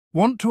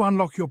Want to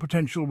unlock your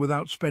potential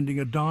without spending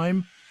a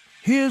dime?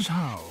 Here's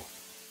how.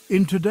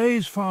 In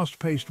today's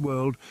fast-paced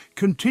world,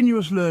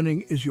 continuous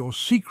learning is your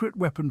secret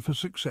weapon for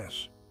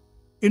success.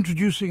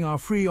 Introducing our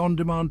free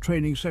on-demand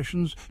training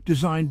sessions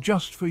designed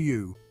just for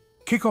you.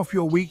 Kick off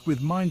your week with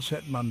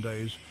Mindset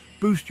Mondays.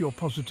 Boost your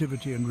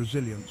positivity and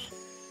resilience.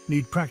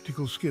 Need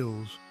practical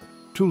skills?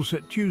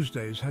 Toolset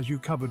Tuesdays has you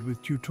covered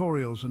with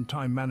tutorials and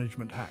time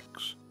management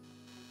hacks.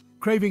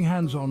 Craving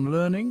hands-on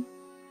learning?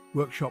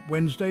 Workshop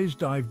Wednesdays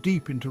dive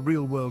deep into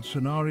real-world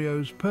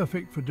scenarios,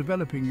 perfect for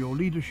developing your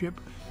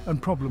leadership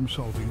and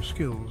problem-solving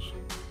skills.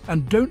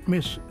 And don't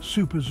miss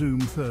Super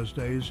Zoom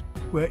Thursdays,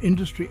 where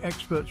industry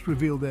experts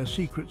reveal their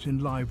secrets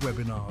in live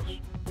webinars.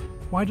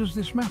 Why does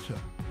this matter?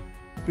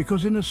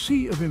 Because in a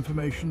sea of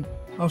information,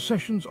 our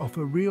sessions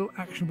offer real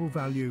actionable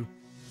value.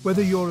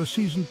 Whether you're a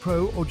seasoned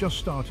pro or just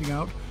starting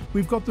out,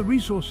 we've got the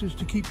resources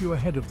to keep you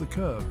ahead of the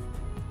curve.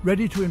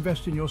 Ready to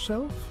invest in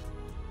yourself?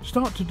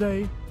 Start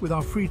today with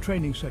our free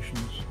training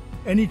sessions,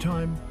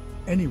 anytime,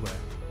 anywhere.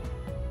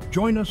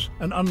 Join us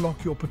and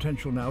unlock your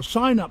potential now.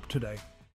 Sign up today.